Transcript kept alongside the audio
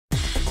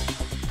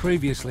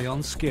Previously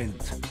on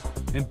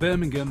Skint. In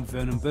Birmingham,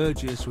 Vernon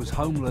Burgess was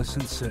homeless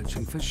and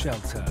searching for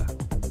shelter.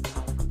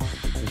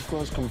 It's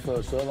first come,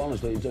 first serve,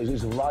 honestly.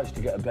 It's a race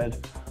to get a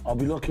bed. I'll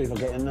be lucky if I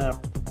get in there.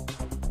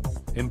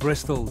 In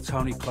Bristol,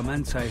 Tony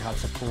Clemente had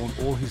to pawn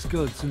all his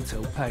goods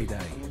until payday.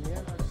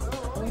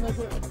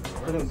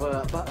 I didn't buy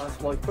that back,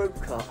 that's my fruit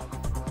cut.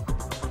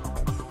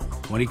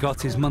 When he got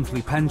his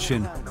monthly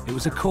pension, it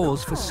was a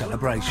cause for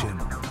celebration.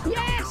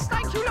 Yes,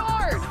 thank you, Lord!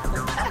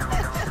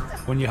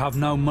 When you have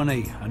no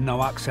money and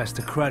no access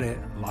to credit,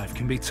 life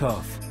can be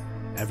tough.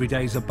 Every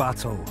day's a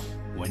battle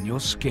when you're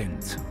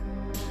skint.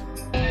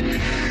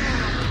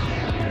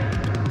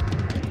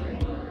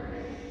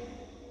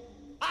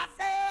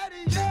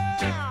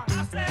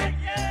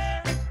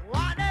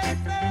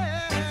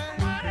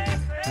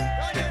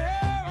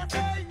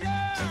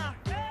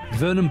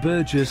 Vernon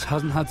Burgess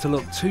hasn't had to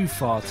look too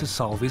far to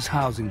solve his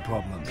housing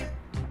problem.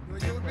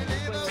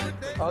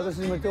 Oh, this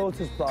is my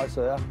daughter's place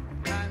here.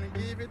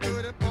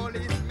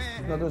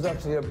 No, there was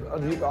actually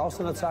a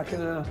arson attack in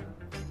her.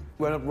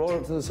 Went up right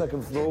up to the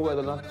second floor where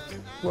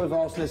the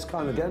arsonists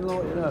came again,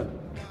 like, you know.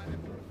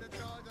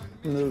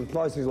 And there were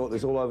places like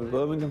this all over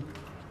Birmingham.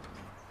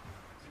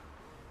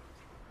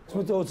 It's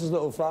my daughter's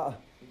little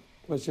flat,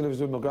 where she lives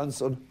with my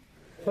grandson.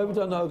 People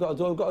don't know I've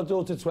got a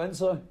daughter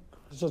 20.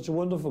 She's such a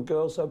wonderful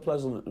girl, so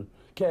pleasant and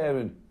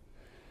caring.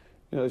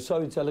 You know,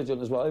 so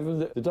intelligent as well. Even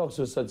the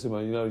doctor said to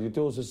me, you know, your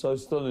daughter's so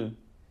stunning.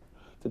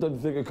 They don't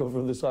think I come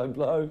from the same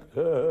bloke.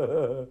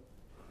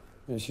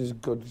 Yeah, she's a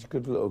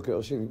good little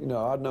girl. She, you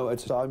know, I had nowhere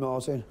to stay,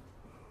 Martin,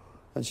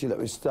 and she let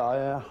me stay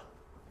here.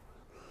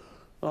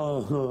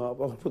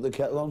 Oh, I put the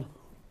kettle on.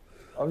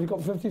 Have you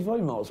got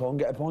 53 miles so I can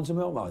get a pint of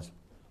milk, mate?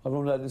 I've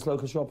run down to this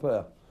local shop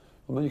here.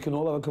 I mean, you can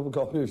all have a cup of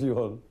coffee if you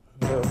want.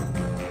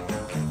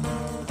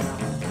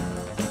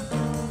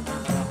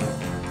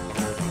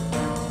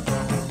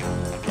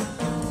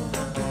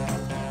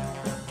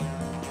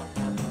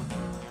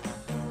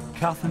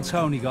 Kath and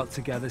Tony got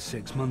together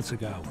 6 months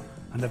ago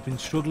and have been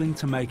struggling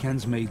to make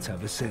ends meet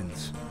ever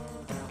since.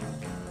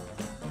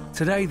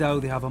 Today, though,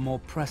 they have a more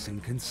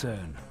pressing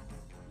concern.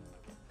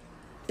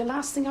 The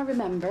last thing I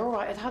remember, all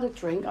right, I'd had a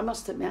drink, I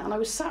must admit, and I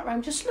was sat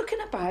around just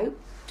looking about,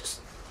 just,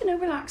 you know,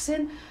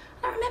 relaxing. And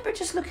I remember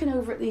just looking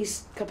over at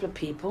these couple of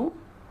people,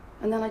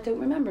 and then I don't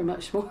remember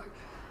much more.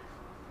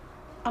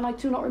 And I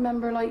do not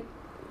remember, like,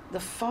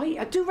 the fight.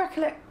 I do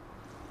recollect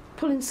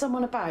pulling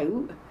someone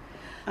about,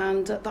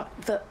 and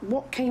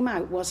what came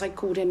out was I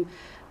called him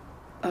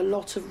a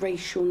lot of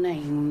racial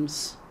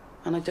names,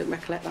 and I don't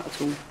recollect that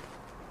at all.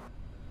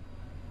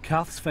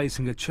 Kath's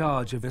facing a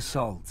charge of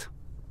assault.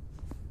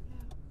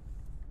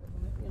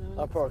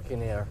 I park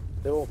in here.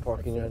 They're all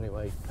parking here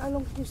anyway. How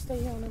long can you stay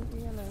here?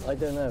 I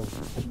don't know.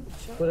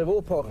 But they've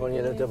all parked on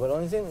yellow double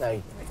lines, didn't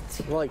they?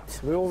 Right,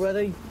 we're all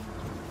ready?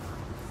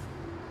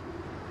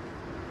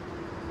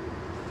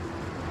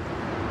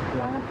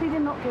 Yeah, I'm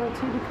pleading not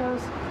guilty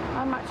because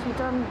I haven't actually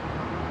done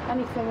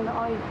anything that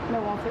I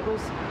know of that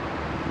was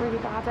really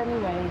bad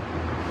anyway.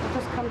 I've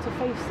just come to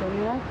face them,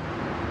 you know?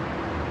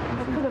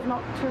 I could have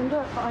not turned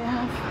up, but I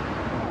have.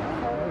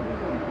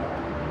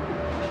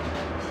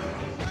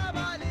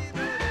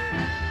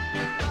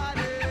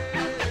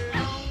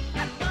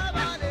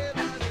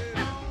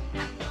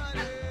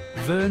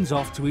 Vern's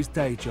off to his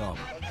day job.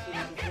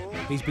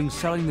 He's been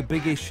selling the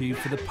big issue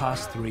for the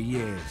past 3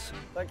 years.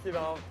 Thank you,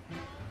 Mark.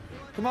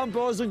 Come on,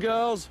 boys and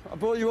girls. I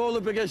brought you all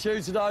the big issue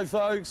today,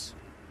 folks.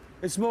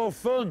 It's more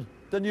fun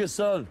than your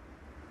son.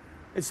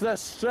 It's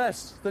less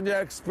stress than your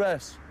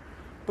Express.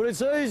 But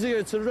it's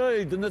easier to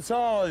read than the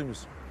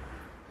Times.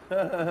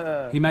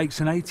 He makes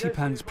an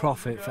 80p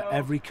profit for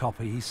every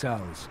copy he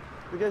sells.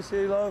 Big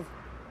issue, love.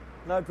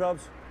 No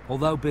probs.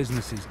 Although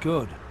business is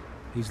good,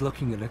 he's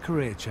looking at a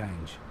career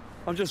change.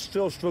 I'm just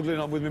still struggling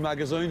on with my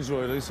magazines,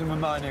 really. So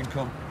my main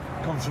income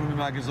comes from my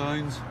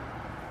magazines.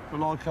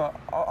 But, like,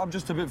 I'm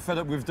just a bit fed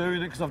up with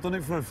doing it because I've done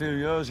it for a few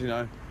years, you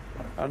know.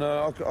 And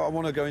I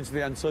want to go into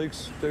the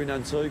antiques, doing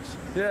antiques.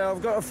 Yeah,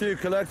 I've got a few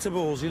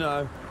collectibles, you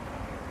know.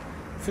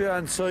 A few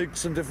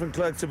antiques and different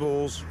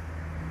collectibles.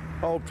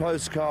 Old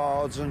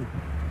postcards and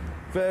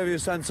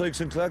various antiques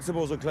and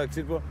collectibles are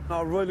collected. But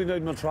I really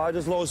need my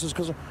trader's licence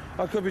because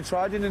I could be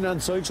trading in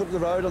antiques up the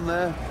road on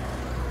there.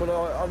 But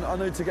I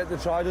need to get the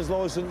trader's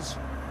licence.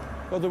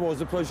 Otherwise,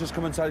 the police just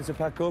come and tell you to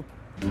pack up.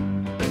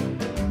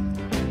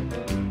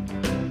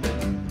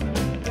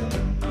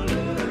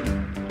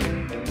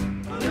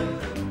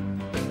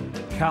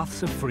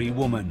 Kath's a free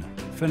woman,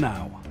 for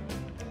now.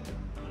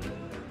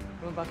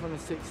 We're back on the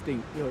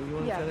 16th. You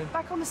want to tell him?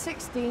 Back on the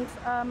 16th,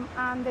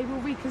 and they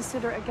will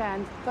reconsider it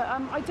again. But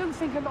I don't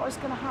think a lot is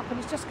going to happen.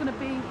 It's just going to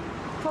be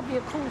probably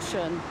a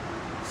caution.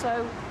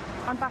 So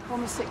I'm back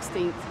on the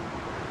 16th.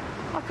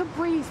 I could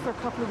breathe for a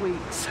couple of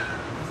weeks.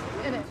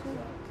 Innit?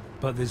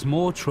 But there's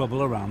more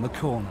trouble around the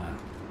corner.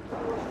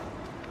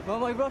 Why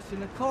am I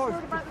rushing? The car.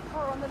 What about the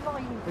car on the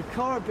line? The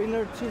car had been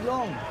there too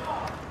long.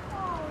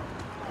 Oh.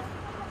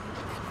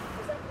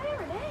 Was that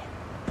there in it?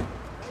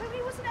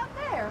 Maybe wasn't out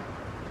there.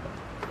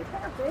 It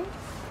better be.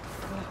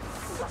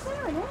 Was that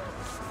there in it?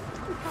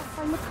 We can't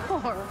find the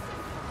car.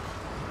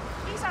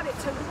 He's had it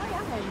too, I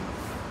haven't.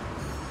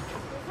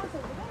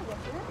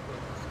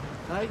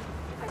 Hey?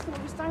 I thought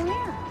it was down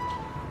here.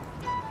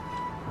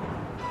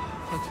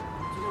 Do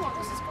you know what?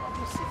 This has got to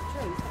be a sick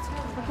drink.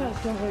 I can't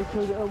stand how you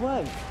put it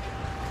away.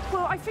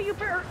 Well, I think you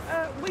better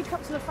wake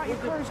up to the fact your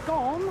car's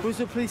gone. Where's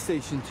the police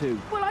station to?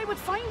 Well, I would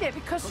find it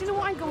because you know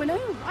what? I'm going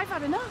home. I've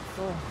had enough.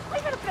 Oh.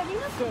 I've had a bloody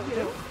enough of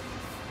you.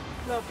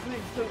 Love, please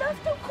don't. Love,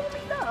 don't call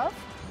me love.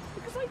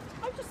 Because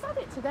I just had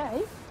it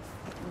today.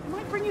 I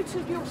might bring you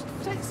to your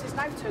senses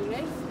now,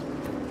 Tony.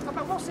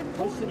 About what's I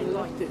important shouldn't in have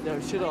life. left it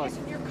there, should I? It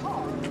isn't your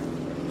car.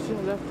 Should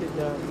have left it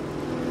there.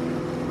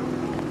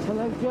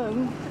 Hello,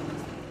 Joan.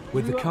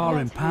 With the You car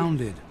up?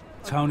 impounded,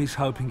 Tony's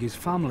hoping his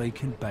family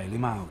can bail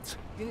him out.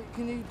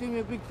 Can you do me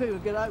a big favour?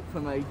 Get out for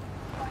me.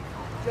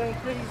 Joan,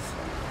 please.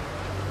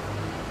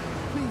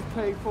 Please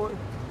pay for it.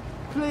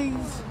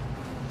 Please.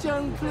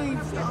 Joan,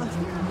 please.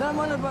 Don't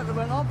worry about the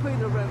rent. I'll pay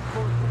the rent for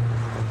it.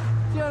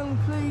 Joan,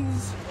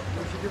 please.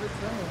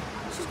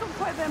 She's got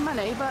quite a bit of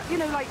money, but, you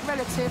know, like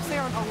relatives, they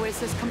aren't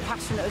always as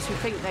compassionate as you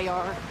think they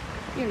are.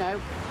 You know,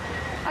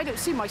 I don't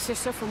see my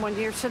sister from one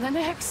year to the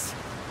next.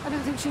 I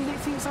don't think she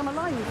thinks I'm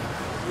alive.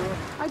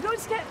 Yeah. I'm going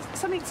to get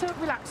something to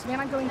relax me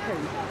and I'm going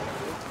home.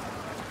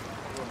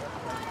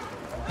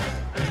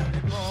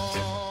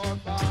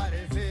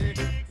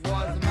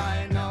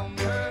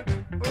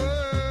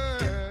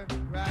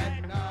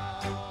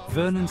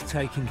 Vernon's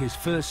taking his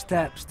first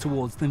steps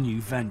towards the new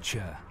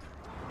venture.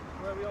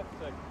 Where are we off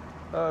to?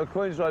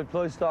 Queens Road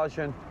Police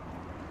Station.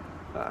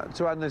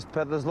 To hand this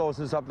peddler's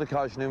licence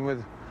application in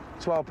with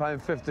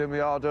 £12.50 in my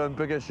hard-earned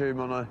big issue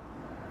money.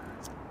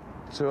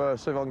 To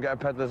see if I can get a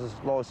peddler's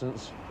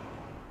licence.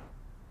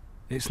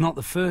 It's not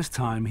the first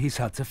time he's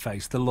had to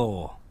face the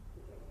law.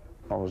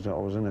 I was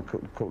in a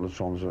couple of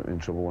times in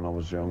trouble when I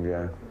was young,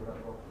 yeah.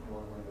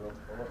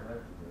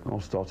 I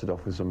started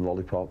off with some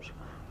lollipops.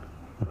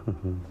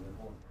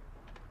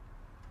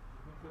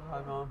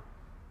 Hi, Mum.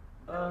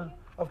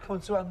 I've come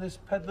to hand this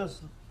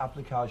peddler's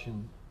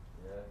application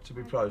to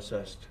be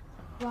processed.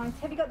 Right,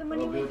 have you got the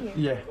money with you?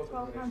 Yeah.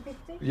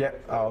 £12.50? Yeah,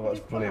 oh, that's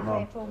brilliant,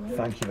 Mum.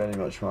 Thank you very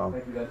much,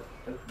 Mum.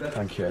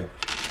 Thank you.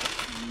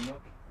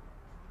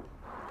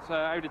 So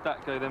how did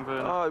that go then,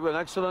 Vernon? Oh, it went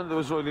excellent. It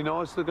was really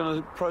nice. They're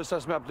going to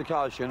process my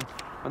application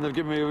and they'll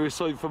give me a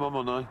receipt for my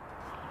money,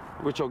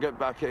 which I'll get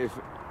back if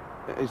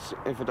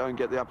I don't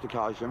get the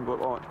application.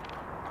 But like,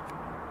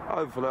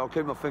 hopefully, I'll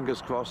keep my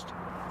fingers crossed.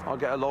 I'll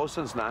get a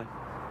licence now.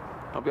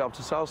 I'll be able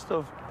to sell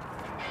stuff.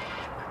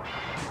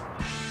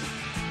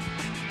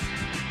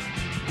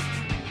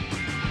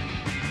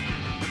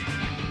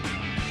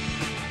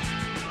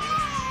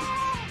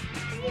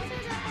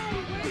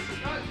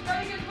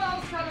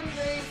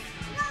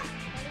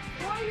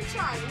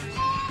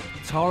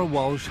 Tara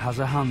Walsh has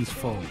her hands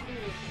full.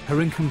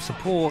 Her income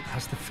support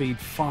has to feed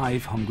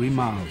 5 hungry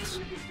mouths.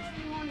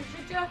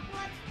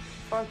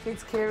 5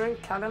 kids: Kieran,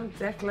 Callum,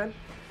 Declan,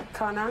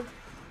 Connor,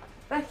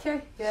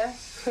 Becky. Yeah.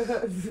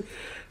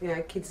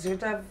 Yeah, kids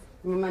should have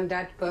mum and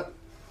dad, but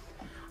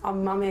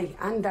I'm mummy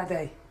and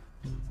daddy.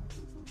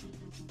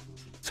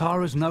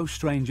 Tara's no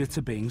stranger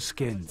to being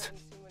skint.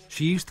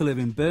 She used to live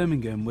in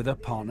Birmingham with her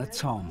partner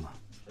Tom.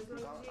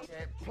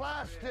 Get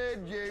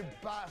plastered, you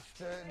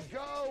bastard.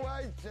 Go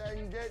out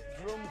and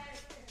get drunk.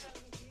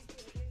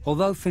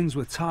 Although things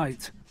were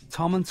tight,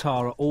 Tom and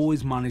Tara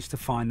always managed to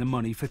find the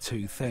money for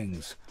 2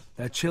 things: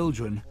 their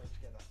children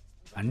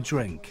and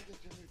drink.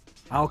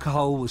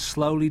 Alcohol was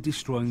slowly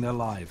destroying their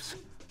lives.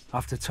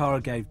 After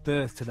Tara gave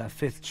birth to their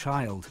 5th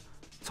child,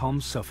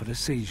 Tom suffered a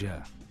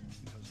seizure.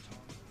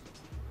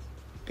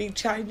 Big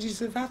changes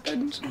have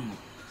happened.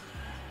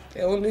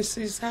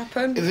 Illnesses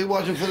happened. If it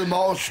wasn't for the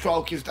moral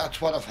stroke, if that's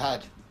what I've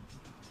had,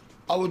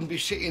 I wouldn't be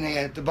sitting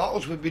here. The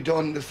bottles would be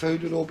done, the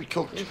food would all be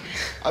cooked.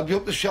 I'd be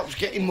up the shops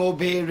getting more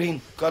beer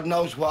in, God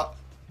knows what.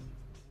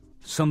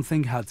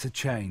 Something had to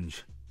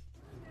change.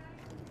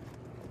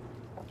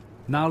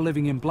 Now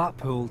living in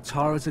Blackpool,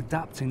 Tara's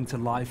adapting to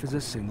life as a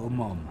single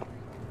mum.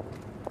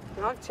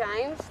 I've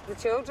changed. The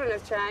children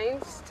have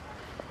changed.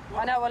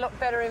 I know I look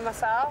better in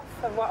myself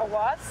than what I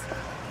was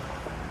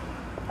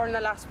from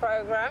the last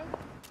programme.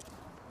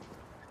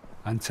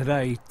 And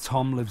today,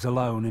 Tom lives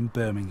alone in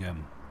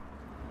Birmingham.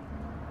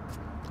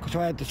 Because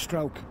I had the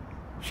stroke.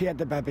 She had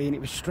the baby and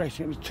it was stress.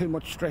 It was too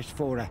much stress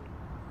for her.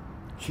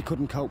 She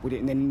couldn't cope with it,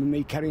 and then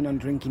me carrying on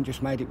drinking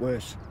just made it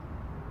worse.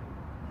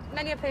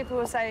 Many people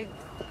will say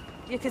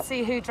you could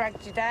see who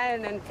dragged you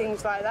down and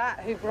things like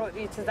that, who brought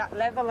you to that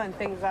level and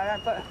things like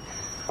that, but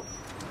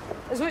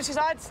as much as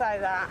I'd say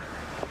that,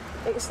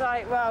 it's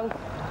like, well,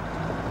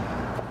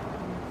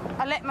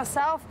 I let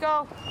myself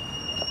go.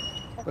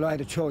 Well, I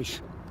had a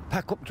choice.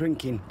 Pack up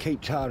drinking,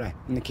 keep Tara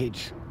and the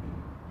kids.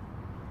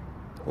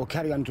 Or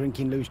carry on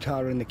drinking, lose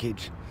Tara and the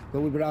kids.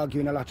 Well, we were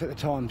arguing a lot at the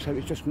time, so it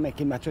was just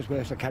making matters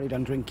worse. I carried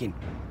on drinking.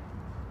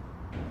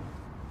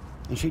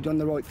 And she'd done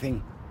the right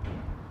thing.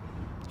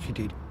 She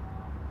did.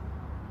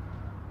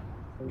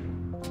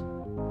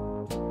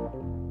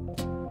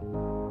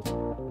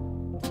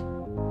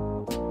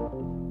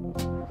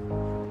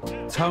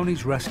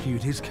 Tony's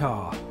rescued his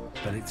car,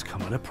 but it's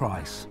come at a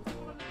price.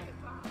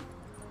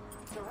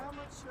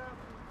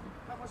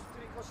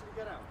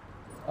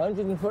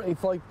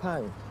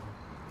 £135.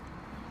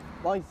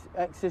 My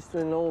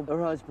ex-sister-in-law,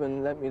 her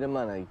husband lent me the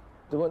money.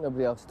 There wasn't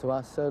nobody else to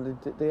ask, so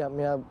they helped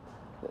me out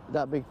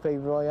that big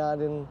favour I had,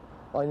 and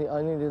I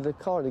needed a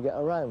car to get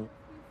around.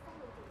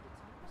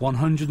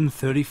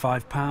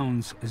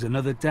 £135 is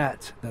another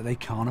debt that they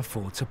can't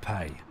afford to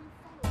pay.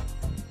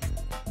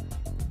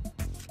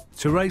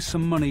 To raise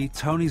some money,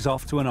 Tony's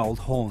off to an old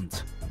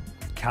haunt,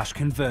 cash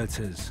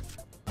converters.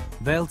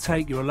 They'll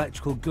take your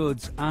electrical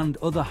goods and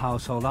other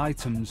household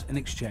items in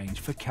exchange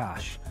for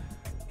cash.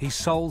 He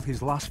sold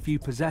his last few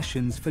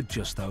possessions for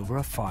just over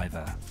a £5.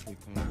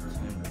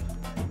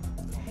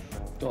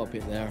 Got a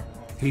bit there.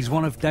 He's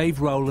one of Dave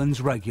Rowland's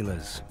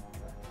regulars.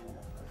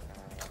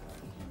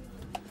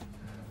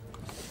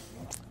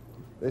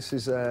 This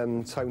is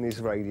Tony's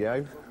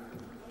radio.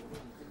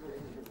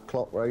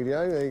 Clock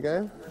radio, there you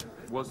go.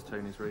 Was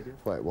Tony's radio?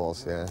 Well, it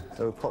was, yeah.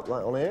 So we'll pop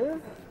that on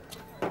here.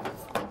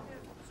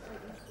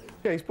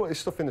 Yeah, he's brought his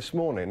stuff in this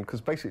morning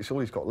because basically it's all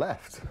he's got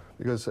left.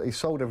 Because he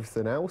sold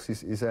everything else,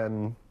 his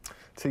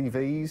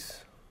TVs,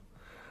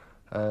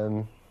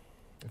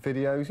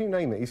 videos, you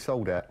name it, he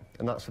sold it.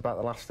 And that's about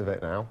the last of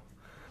it now.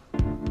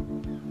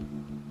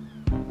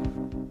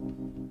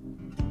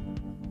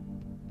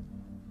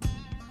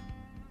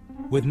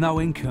 With no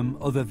income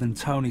other than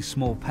Tony's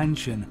small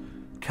pension,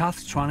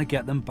 Kath's trying to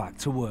get them back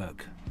to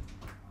work.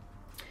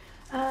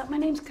 My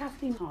name's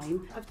Kathleen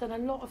Hime. I've done a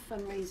lot of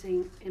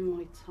fundraising in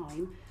my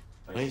time.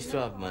 I used to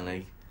have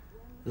money.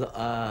 Not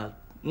a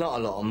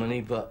lot of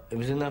money, but it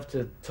was enough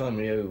to tie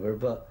me over.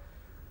 But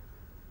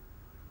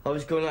I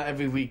was going out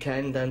every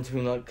weekend down to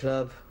a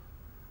nightclub.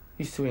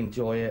 Used to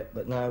enjoy it,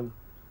 but now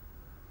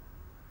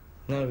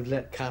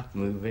let Kath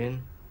move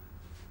in.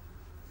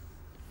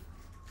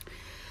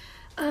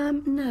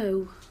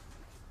 No.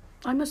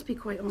 I must be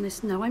quite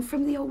honest. No, I'm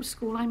from the old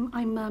school.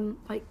 I'm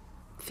like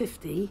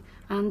 50,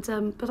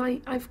 and but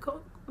I've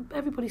got.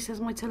 Everybody says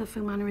my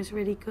telephone manner is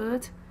really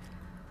good.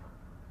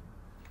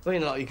 There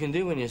ain't a lot you can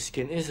do when you're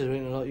skint, is there? There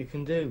ain't a lot you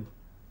can do.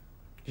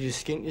 You're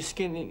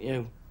skint, ain't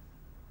you?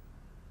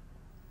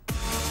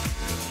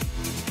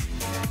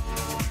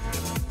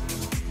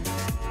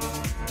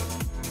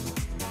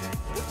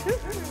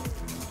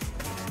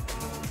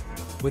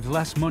 With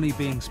less money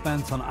being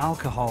spent on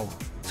alcohol,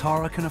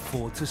 Tara can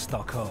afford to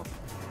stock up.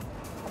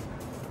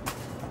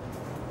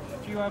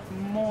 Do you have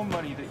more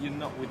money that you're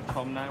not with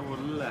Tom now, or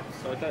less?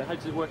 So how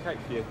does it work out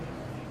for you?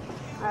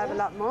 I have a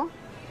lot more.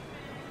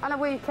 On a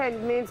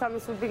weekend, me and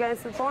Thomas would be going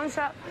to the pawn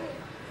shop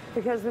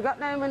because we've got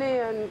no money,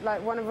 and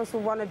like one of us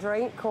would want a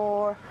drink,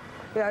 or,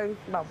 you know,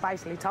 well,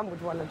 basically Tom would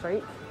want a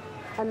drink,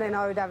 and then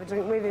I would have a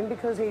drink with him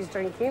because he's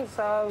drinking.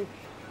 So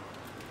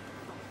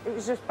it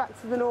was just back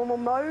to the normal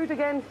mode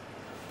again.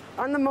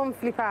 On the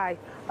monthly pay,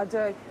 I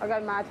go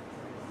mad.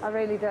 I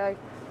really do.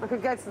 I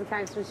could go to the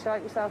counter and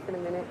shite myself in a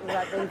minute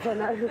without being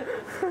funny.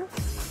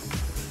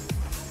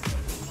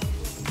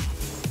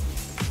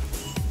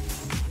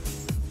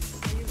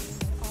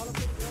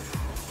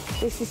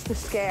 This is the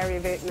scary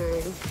bit now.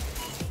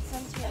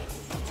 78.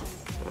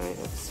 Right,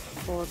 that's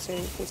 40,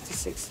 50,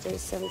 60,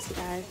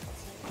 78.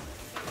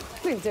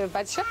 We didn't do a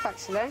bad shop,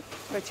 actually,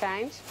 for a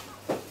change.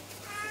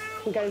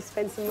 I'm going to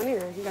spend some money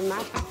now. I'm going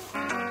mad.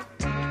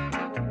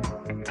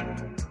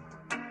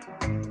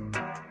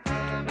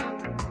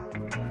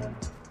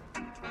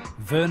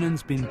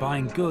 Vernon's been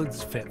buying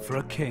goods fit for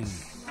a king.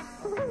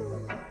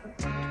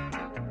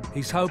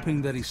 He's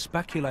hoping that his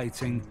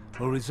speculating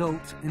will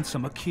result in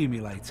some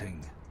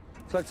accumulating.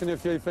 Collecting a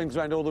few things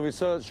around all the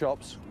research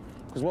shops,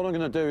 because what I'm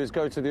going to do is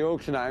go to the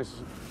auction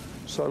house.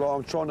 So like,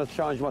 I'm trying to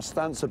change my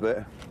stance a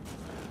bit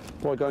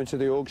by going to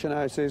the auction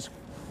houses,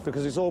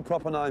 because it's all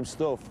proper name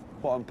stuff,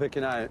 what I'm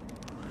picking out.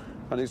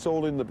 And it's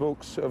all in the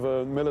books of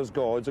Miller's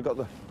guides. I've got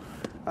the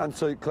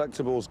antique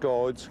collectibles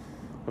guides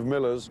of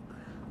Miller's,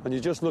 and you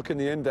just look in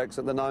the index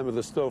at the name of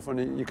the stuff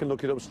and you can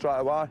look it up straight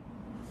away.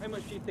 How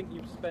much do you think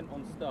you've spent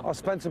on stuff? I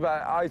spent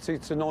about 80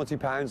 to 90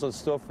 pounds on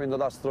stuff in the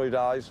last 3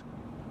 days,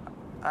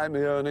 out my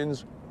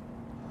earnings.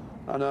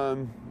 And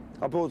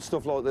I bought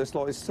stuff like this,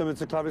 like it's similar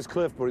to Clavis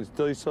Cliff, but it's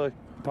DC.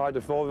 Paid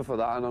a £5 for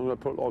that, and I'm going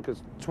to put like a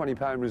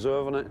 £20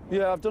 reserve on it.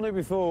 Yeah, I've done it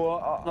before.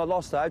 I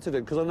lost out at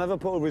it because I never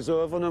put a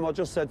reserve on them. I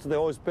just said to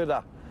the highest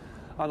bidder,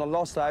 and I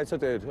lost out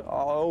at it. I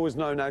always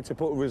know now to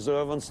put a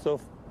reserve on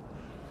stuff.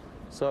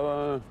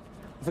 So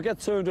if I get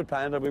 £200,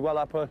 I'll be well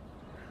happy.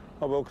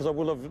 I will, because I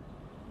will have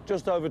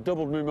just over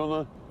doubled my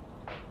money.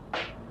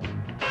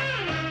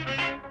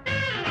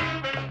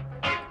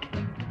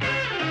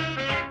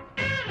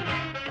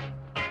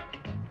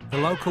 The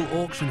local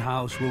auction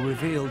house will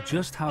reveal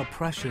just how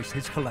precious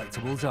his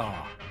collectibles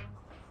are.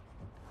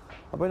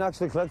 I've been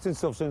actually collecting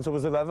stuff since I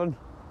was 11.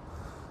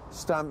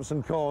 Stamps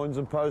and coins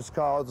and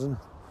postcards, and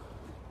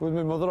with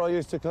my mother I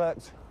used to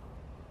collect.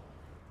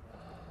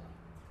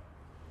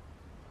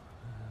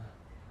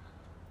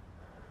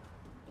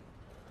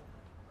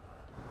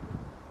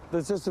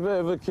 There's just a bit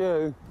of a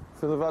queue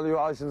for the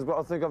valuations, but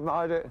I think I've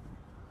made it.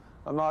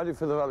 I made it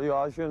for the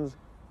valuations.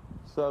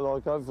 So,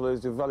 like, hopefully,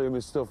 to value my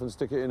stuff and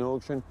stick it in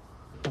auction.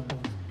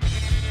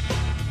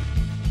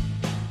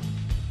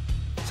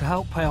 To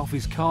help pay off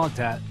his car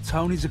debt,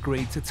 Tony's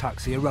agreed to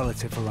taxi a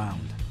relative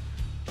around.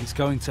 It's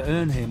going to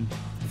earn him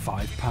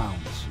 £5.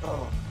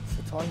 Oh, it's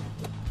the time.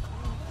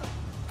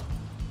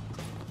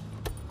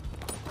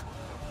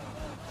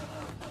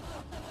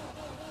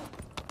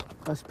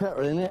 That's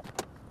better, isn't it?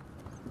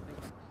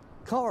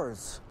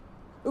 Cars.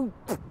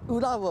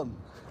 Who'd have them?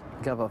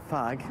 Give a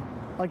fag.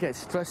 I get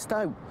stressed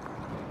out.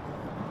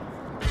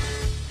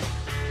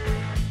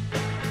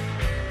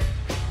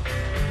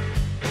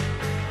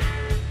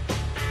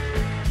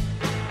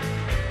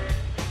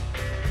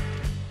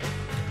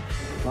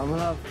 Mum,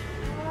 love.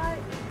 All right.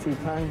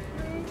 £2.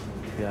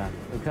 Yeah.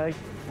 Okay.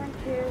 Thank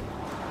you.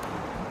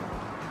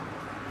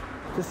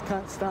 Just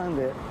can't stand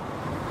it.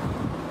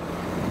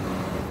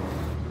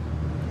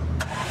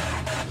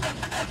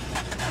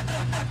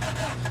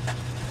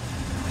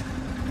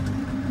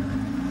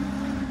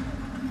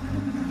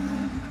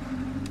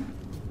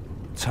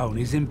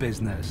 Tony's in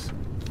business.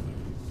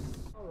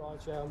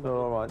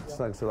 All right,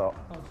 thanks a lot.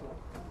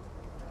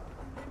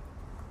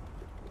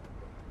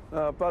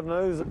 Bad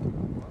news.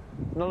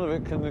 None of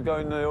it can go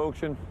in the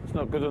auction. It's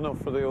not good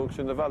enough for the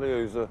auction. The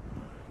values are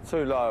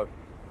too low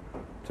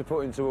to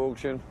put into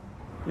auction.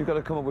 You've got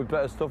to come up with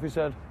better stuff, he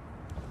said.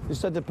 He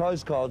said the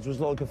postcards was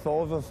like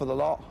 £5 for the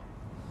lot.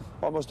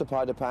 I must have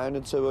paid £1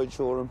 and 2 each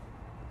for them.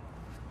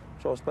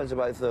 So I spent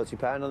about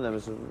 £30 on them.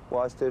 It's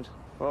wasted.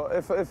 Well,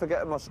 if I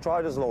get my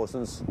trader's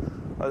licence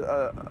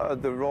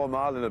at the Royal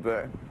Mile in a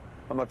bit,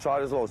 and my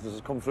trader's licence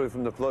has come through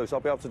from the police, I'll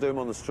be able to do them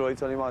on the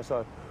street anyway,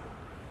 so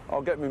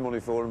I'll get me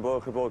money for them, by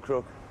hook or by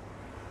crook.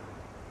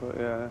 But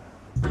yeah.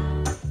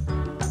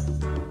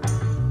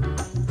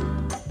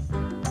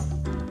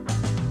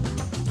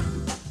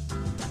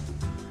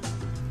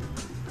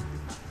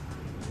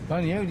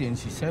 Down the Odeon,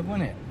 she said,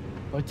 wasn't it?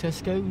 By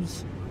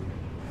Tesco's.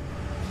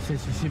 She said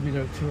she should be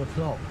there at 2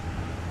 o'clock.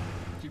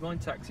 Do you mind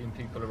taxiing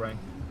people around?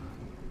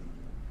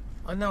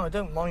 I know, I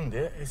don't mind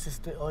it. It's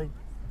just that I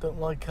don't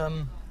like,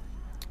 Kath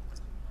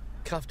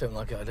don't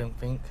like it, I don't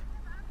think.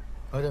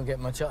 I don't get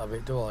much out of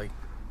it, do I?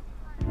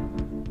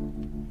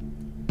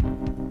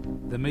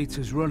 The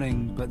meter's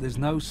running, but there's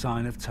no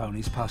sign of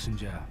Tony's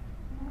passenger.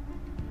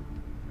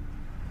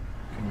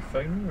 Can you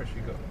phone her, or has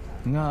she got...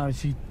 No,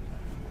 she...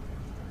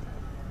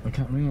 I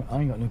can't remember.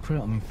 I ain't got no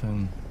credit on my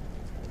phone.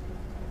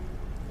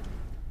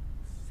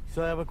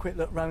 So I have a quick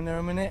look round there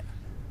a minute?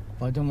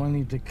 I don't want to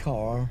leave the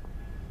car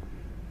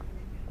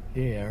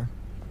here.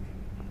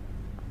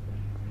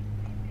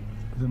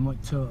 They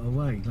might tow it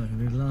away like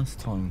they did last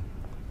time.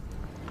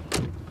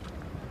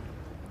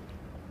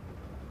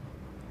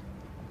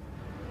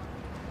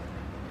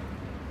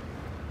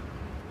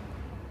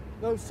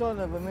 No sign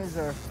of them, is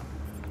there?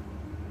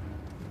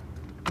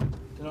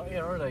 They're not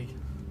here, are they?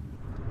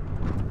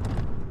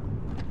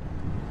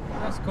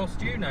 That's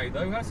cost you now,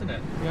 though, hasn't it?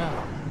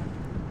 Yeah.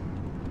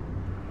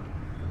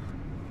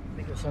 I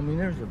think it's on my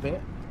nerves a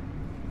bit.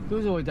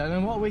 Goes all the way down,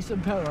 and what a waste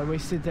of power I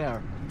wasted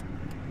there.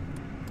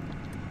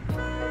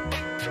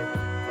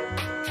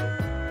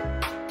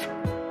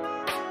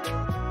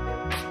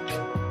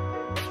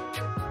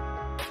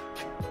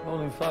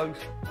 Morning, folks.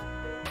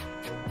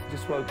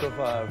 Just woke up,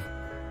 I have.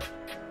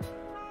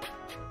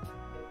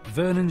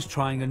 Vernon's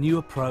trying a new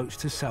approach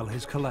to sell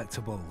his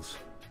collectibles.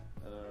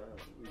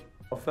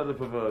 I'm fed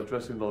up of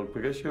dressing like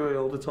Piggy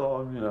all the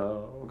time, you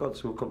know. I got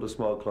to a couple of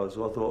smart clothes,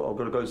 so I thought I've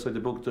got to go see the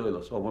book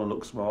dealer, so I want to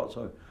look smart,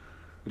 so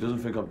he doesn't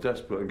think I'm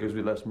desperate and gives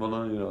me less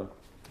money, you know.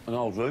 An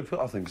old Rupert,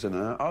 I think, is in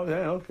there. Oh,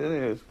 yeah, look, here he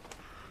is.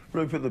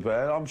 Rupert the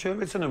Bear. I'm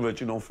sure it's an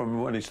original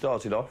from when he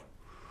started off.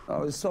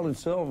 Oh, it's solid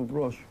silver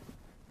brush.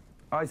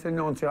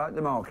 1898,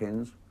 the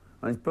markings,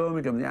 and it's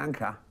Birmingham, the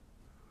anchor.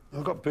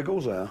 I've got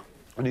Biggles there,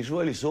 and he's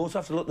really sought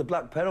after. Look, the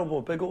Black Peril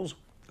by Biggles,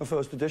 the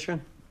first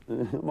edition.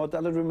 My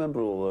dad would remember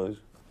all those.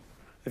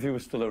 If he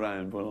was still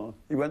around, but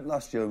he went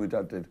last year, my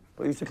dad did.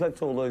 But he used to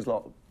collect all those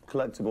lot,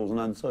 collectibles and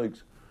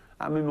antiques.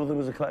 And my mother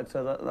was a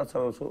collector, that's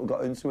how I sort of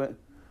got into it.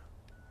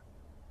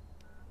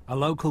 A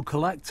local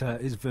collector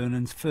is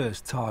Vernon's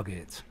first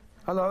target.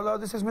 Hello,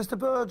 this is Mr.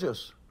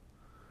 Burgess.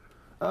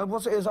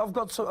 What it is, I've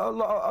got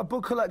a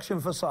book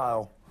collection for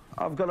sale.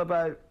 I've got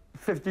about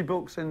 50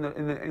 books in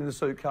the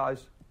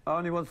suitcase. I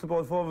only want to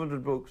buy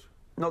 500 books.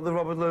 Not the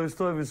Robert Louis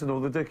Stevenson or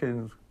the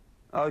Dickens.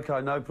 OK,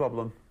 no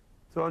problem.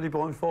 So only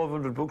buying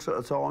 500 books at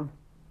a time.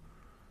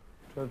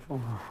 Dreadful.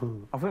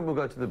 I think we'll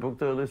go to the book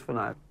dealers for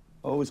now.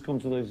 I always come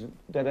to these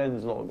dead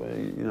ends, like,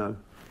 you know.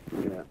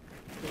 Yeah.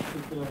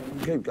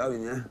 Keep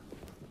going, yeah.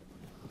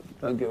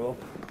 Don't give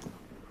up.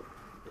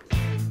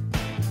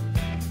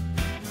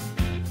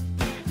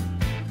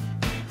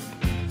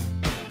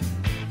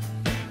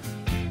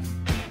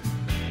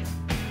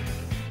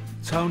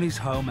 Tony's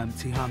home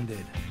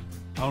empty-handed,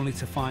 only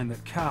to find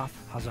that Kath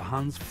has her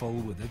hands full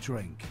with a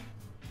drink.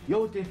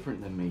 You're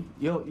different than me.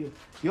 You're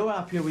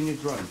happier when you're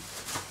drunk.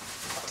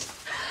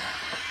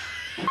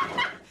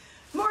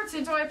 Martin,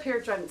 do I appear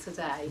drunk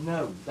today?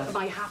 No. Am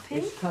I happy?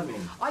 It's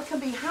coming. I can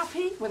be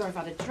happy whether I've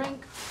had a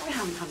drink or I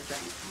haven't had a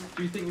drink.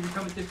 Do you think you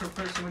become a different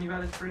person when you've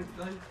had a drink,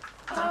 though?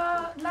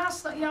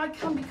 Last night, yeah, I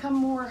can become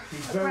more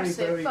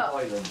aggressive, very but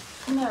violent.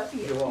 no,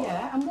 You are.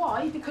 yeah, and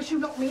why? Because you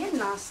locked me in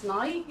last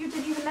night. You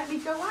didn't even let me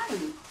go out.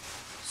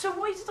 So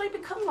why did I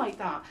become like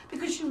that?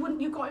 Because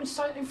you got him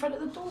sat in front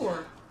of the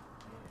door.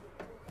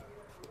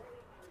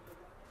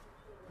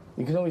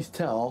 You can always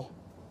tell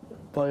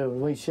by the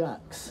way she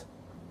acts.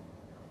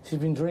 She's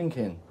been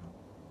drinking.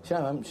 She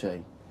hasn't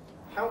she?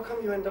 How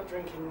come you end up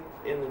drinking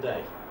in the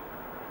day?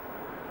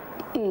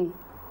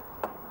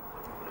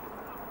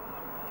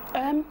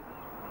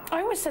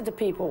 I always said to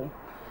people,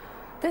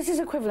 this is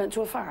equivalent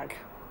to a fag.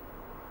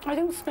 I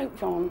don't smoke,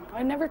 John.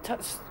 I never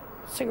touched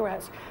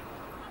cigarettes.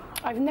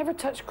 I've never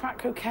touched crack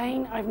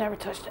cocaine. I've never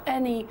touched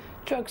any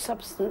drug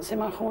substance in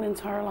my whole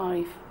entire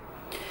life.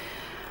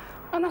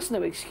 And that's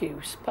no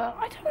excuse, but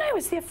I don't know,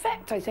 it's the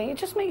effect, I think. It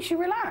just makes you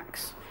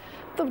relax.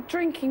 The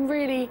drinking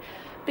really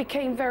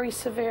became very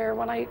severe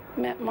when I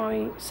met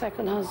my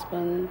second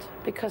husband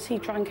because he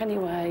drank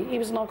anyway. He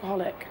was an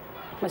alcoholic,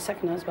 my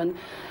second husband.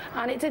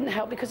 And it didn't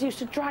help because he used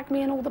to drag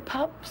me in all the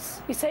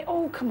pubs. He'd say,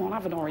 oh, come on,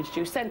 have an orange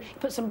juice. Then he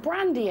put some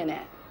brandy in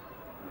it.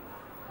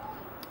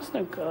 It's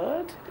no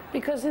good,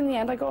 because in the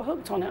end I got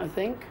hooked on it, I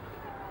think.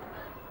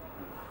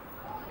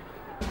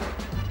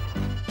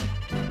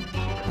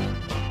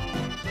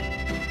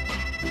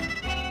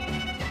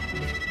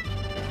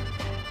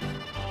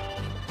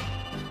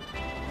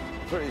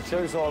 Pretty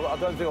true, so I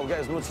don't think I'll get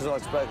as much as I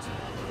expect.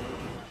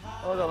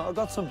 Hold on, I've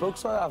got some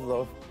books I have,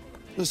 though.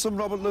 There's some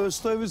Robert Louis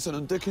Stevenson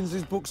and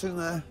Dickens' books in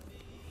there.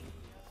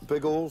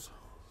 Biggles.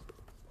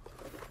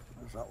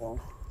 There's that one.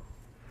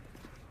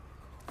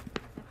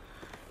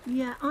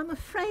 Yeah, I'm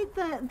afraid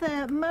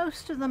that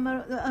most of them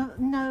are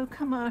no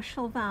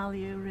commercial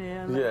value,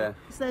 really. Yeah.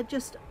 They're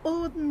just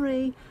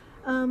ordinary,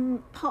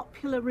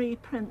 popular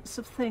reprints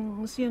of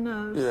things, you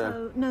know. Yeah.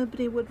 So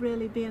nobody would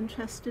really be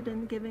interested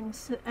in giving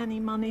any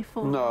money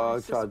for them. No, I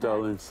okay, suspect,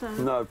 darling. so.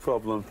 No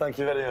problem. Thank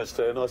you very much,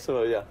 Stu. Nice to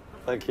meet you.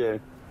 Thank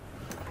you.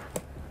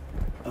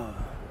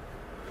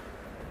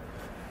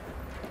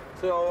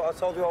 So I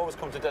told you I always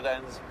come to dead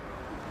ends.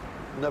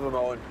 Never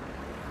mind.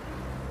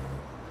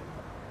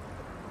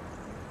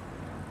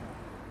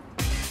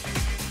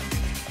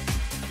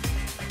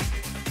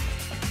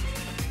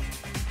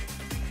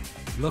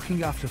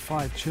 Looking after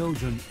 5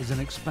 children is an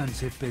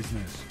expensive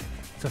business.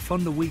 To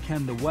fund the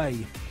weekend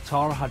away,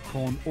 Tara had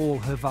pawned all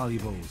her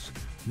valuables.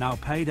 Now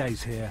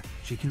payday's here,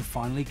 she can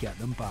finally get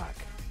them back.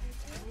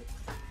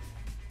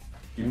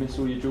 You miss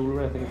all your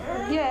jewellery, I think?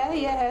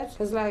 Yeah,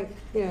 because, like,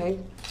 you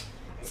know,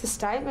 it's a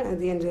statement at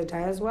the end of the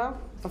day as well.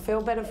 I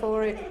feel better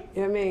for it,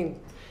 you know what I mean?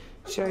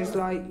 Shows,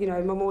 like, you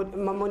know,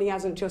 my money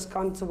hasn't just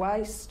gone to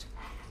waste.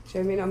 Do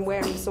you know what I mean? I'm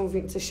wearing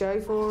something to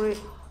show for it.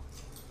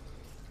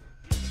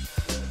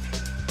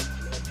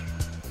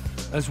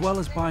 As well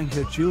as buying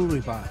her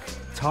jewellery back,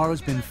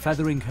 Tara's been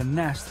feathering her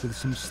nest with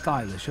some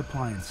stylish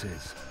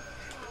appliances.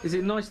 Is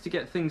it nice to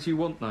get things you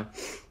want, though?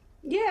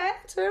 Yeah,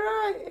 it's all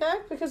right,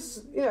 yeah,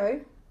 because, you know,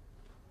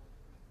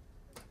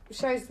 it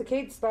shows the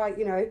kids, like,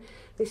 you know,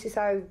 this is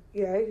how,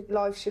 you know,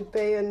 life should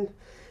be, and,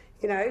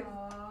 you know,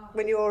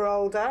 when you're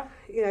older,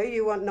 you know,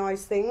 you want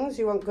nice things,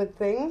 you want good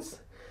things.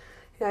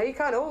 You know, you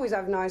can't always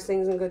have nice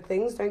things and good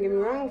things, don't get me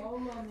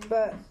wrong,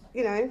 but,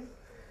 you know,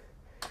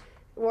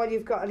 while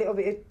you've got a little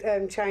bit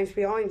of change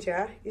behind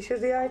you, you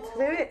should be able to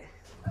do it.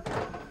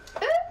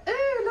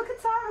 Ooh, look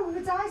at Tara with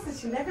the dice that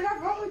she never had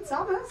wrong with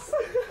Thomas.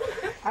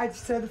 I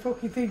just turn the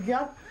fucking thing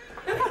on.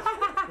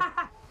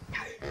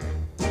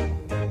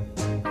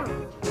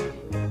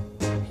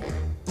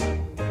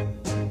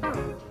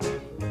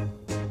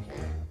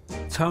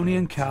 Tony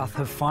and Kath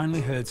have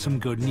finally heard some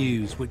good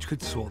news which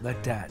could sort their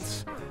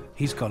debts.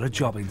 He's got a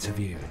job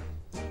interview.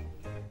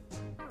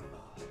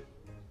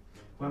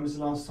 When was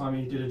the last time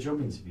you did a job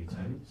interview,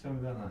 Tony? Tell me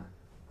about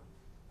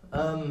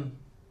that.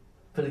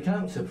 For the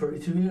council,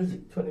 23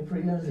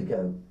 years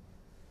ago.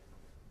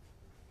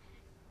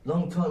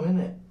 Long time,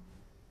 innit?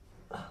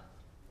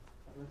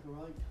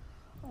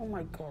 Oh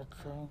my God,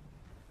 Phil.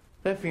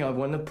 They think I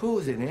won the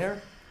pools in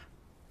here.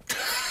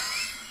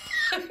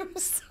 I'm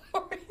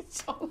sorry,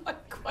 John, I'm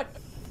quite...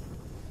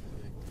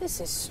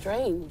 This is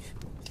strange.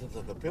 It looks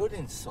like a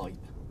building site.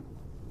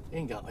 You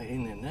ain't got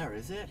anything in there,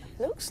 is it?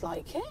 Looks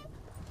like it.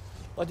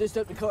 I just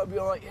hope the car will be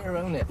all right here,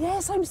 won't it?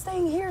 Yes, I'm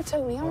staying here,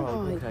 Tony,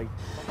 aren't I? Okay.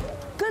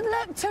 Good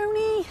luck,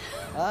 Tony.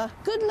 Huh?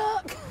 Good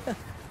luck.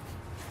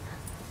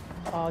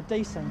 Our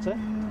day centre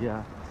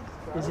Yeah.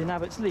 is in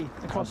Abbottsley,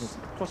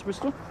 across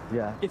Bristol.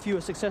 Yeah. If you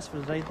were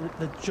successful today,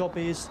 the job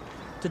is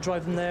to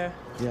drive them there,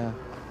 Yeah.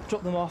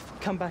 drop them off,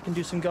 come back and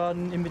do some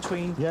garden in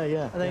between. Yeah,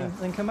 yeah. And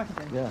then come back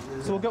again. Yeah.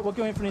 So we'll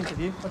go in for an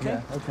interview, okay?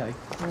 Yeah, okay.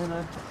 And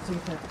then,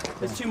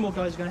 there's 2 more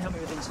guys who are going to help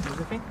me with interviews,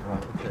 okay?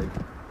 Right, okay.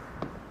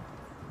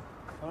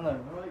 Hello,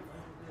 all right.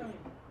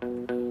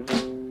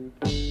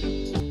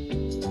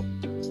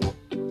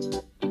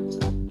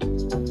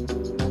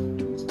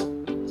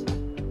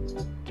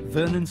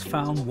 Vernon's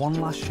found one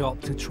last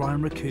shop to try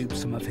and recoup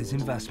some of his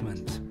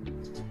investment.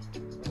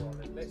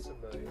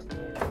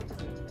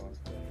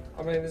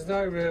 I mean, there's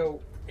no real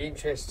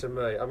interest to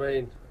me. I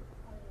mean,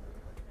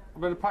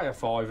 I'm going to pay a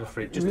 £5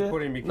 for it just to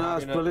put in my cabinet.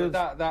 That's brilliant.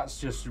 That's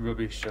just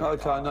rubbish.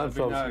 OK, no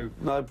problem.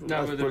 No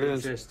that's other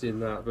brilliant. interest in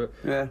that, but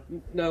yeah.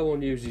 No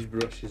one uses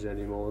brushes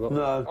anymore.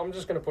 No. I'm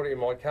just going to put it in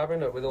my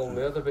cabinet with all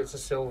my other bits of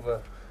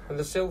silver. And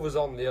the silver's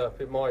on the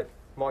up. It might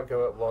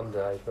go up one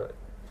day, but,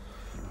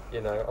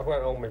 you know, I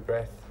won't hold my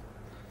breath.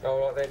 All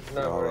right, then.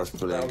 No that's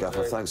brilliant,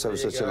 Gaffer. Thanks ever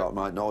such a lot,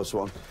 mate. Nice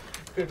one.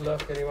 Good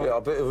luck, anyway. Yeah,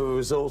 a bit of a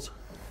result.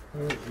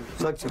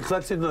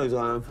 Collected news,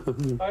 I am.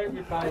 I hope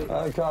you pay.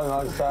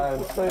 OK, mate,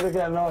 sound. See you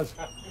again, nice.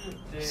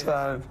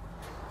 Sound.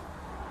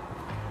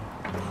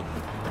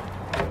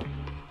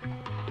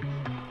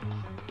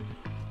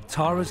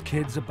 Tara's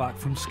kids are back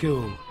from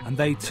school, and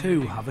they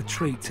too have a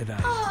treat today.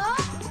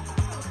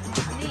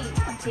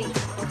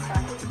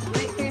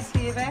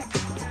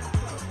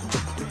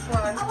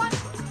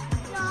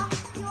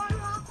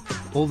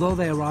 Although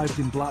they arrived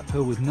in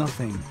Blackpool with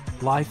nothing,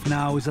 life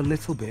now is a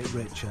little bit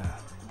richer.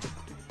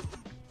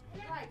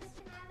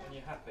 And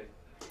you're happy?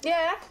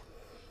 Yeah.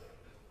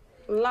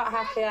 A lot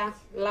happier,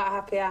 a lot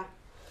happier.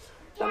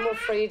 A lot more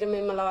freedom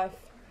in my life.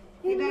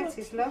 You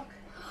notice, look.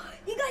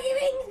 You got your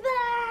rings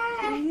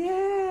back!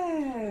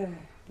 Yeah.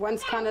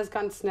 Once Connor's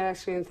gone to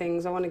nursery and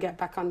things, I want to get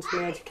back onto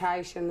my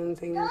education and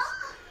things.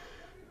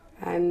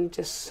 And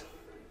just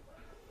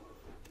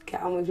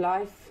get on with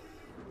life.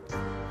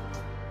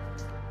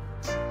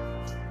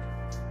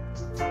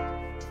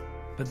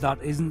 But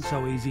that isn't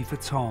so easy for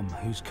Tom,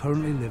 who's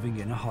currently living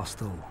in a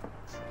hostel.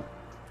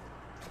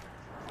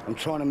 I'm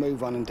trying to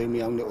move on and do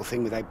my own little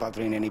thing without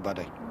bothering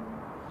anybody.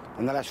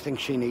 And the last thing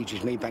she needs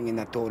is me banging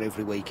that door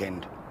every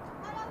weekend.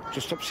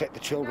 Just upset the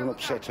children,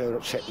 upset her,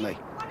 upset me.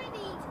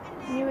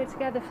 You were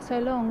together for so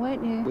long,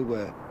 weren't you? We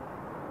were.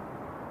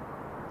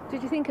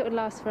 Did you think it would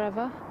last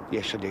forever?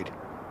 Yes, I did.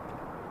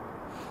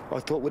 I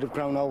thought we'd have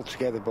grown old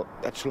together, but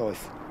that's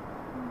life.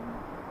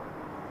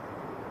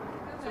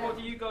 So what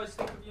do you guys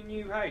think of your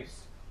new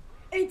house?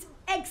 It's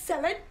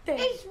excellent.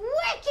 It's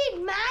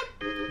wicked, man!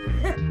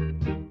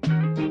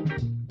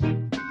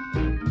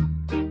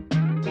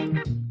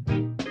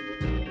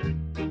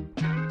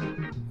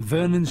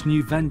 Vernon's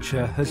new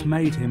venture has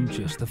made him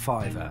just a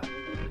fiver.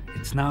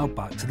 It's now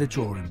back to the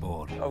drawing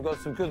board. I've got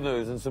some good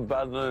news and some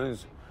bad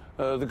news.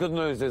 The good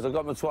news is I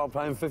got my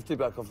 £12.50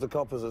 back off the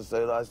coppers at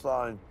Sea Last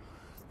Line.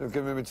 They've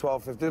given me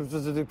 £12.50. It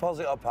was a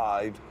deposit I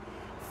paid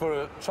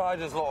for a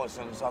trader's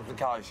licence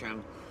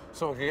application,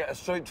 so I could get a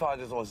street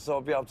trader's licence, so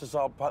I'd be able to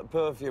sell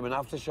perfume and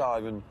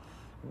aftershave and,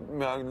 you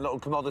know, little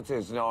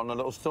commodities, you know, on a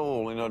little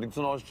stall, you know, it's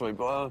a nice street.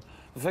 But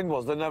the thing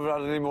was, they never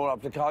had any more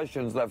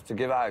applications left to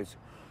give out.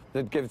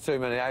 They'd give too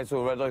many out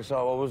already,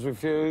 so I was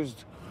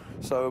refused.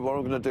 So what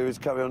I'm going to do is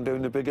carry on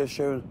doing the big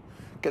issue,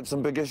 get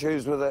some big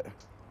issues with it.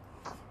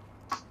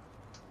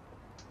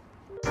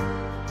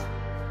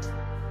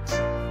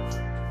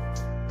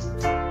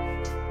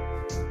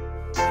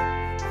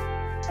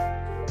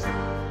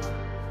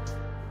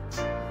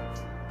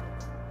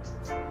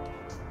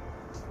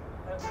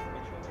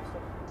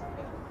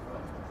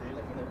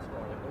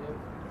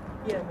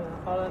 Yeah,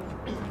 I'll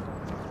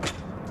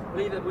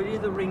we'll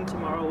either ring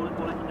tomorrow or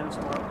we'll let you know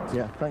tomorrow.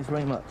 Yeah, thanks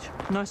very much.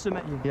 Nice to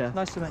meet you. Yeah.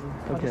 Nice to meet you.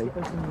 Okay.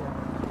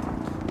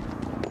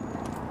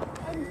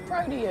 I'm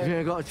proud of you. Have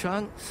you got a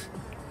chance?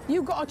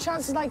 You've got a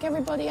chance like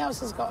everybody else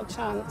has got a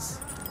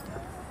chance.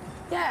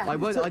 Yeah, I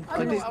don't know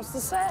what else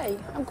to say.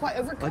 I'm quite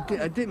overcome.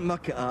 I didn't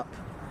muck it up.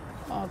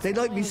 Oh, they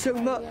like me so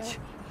fine, much.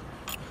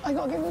 yeah. I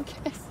got to give you a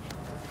kiss.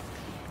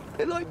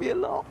 They like me a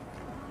lot.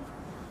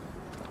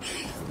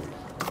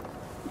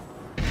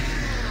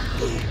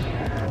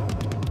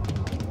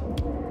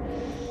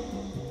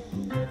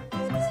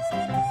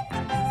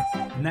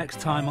 Next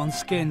time on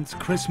Skint,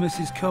 Christmas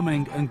is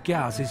coming and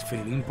Gaz is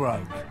feeling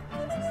broke.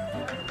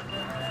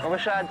 I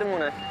wish I had the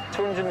money.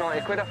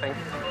 290 quid, I think.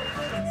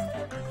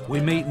 We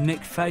meet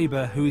Nick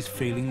Faber, who is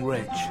feeling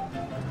rich.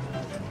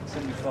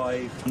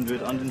 75,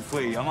 100,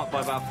 103. I'm up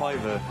by about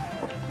 £5.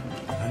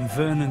 And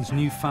Vernon's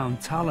newfound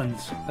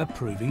talents are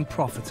proving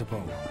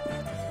profitable.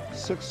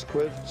 6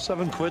 quid,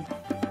 7 quid.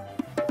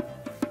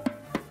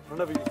 I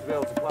never used to be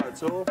able to play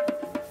at all.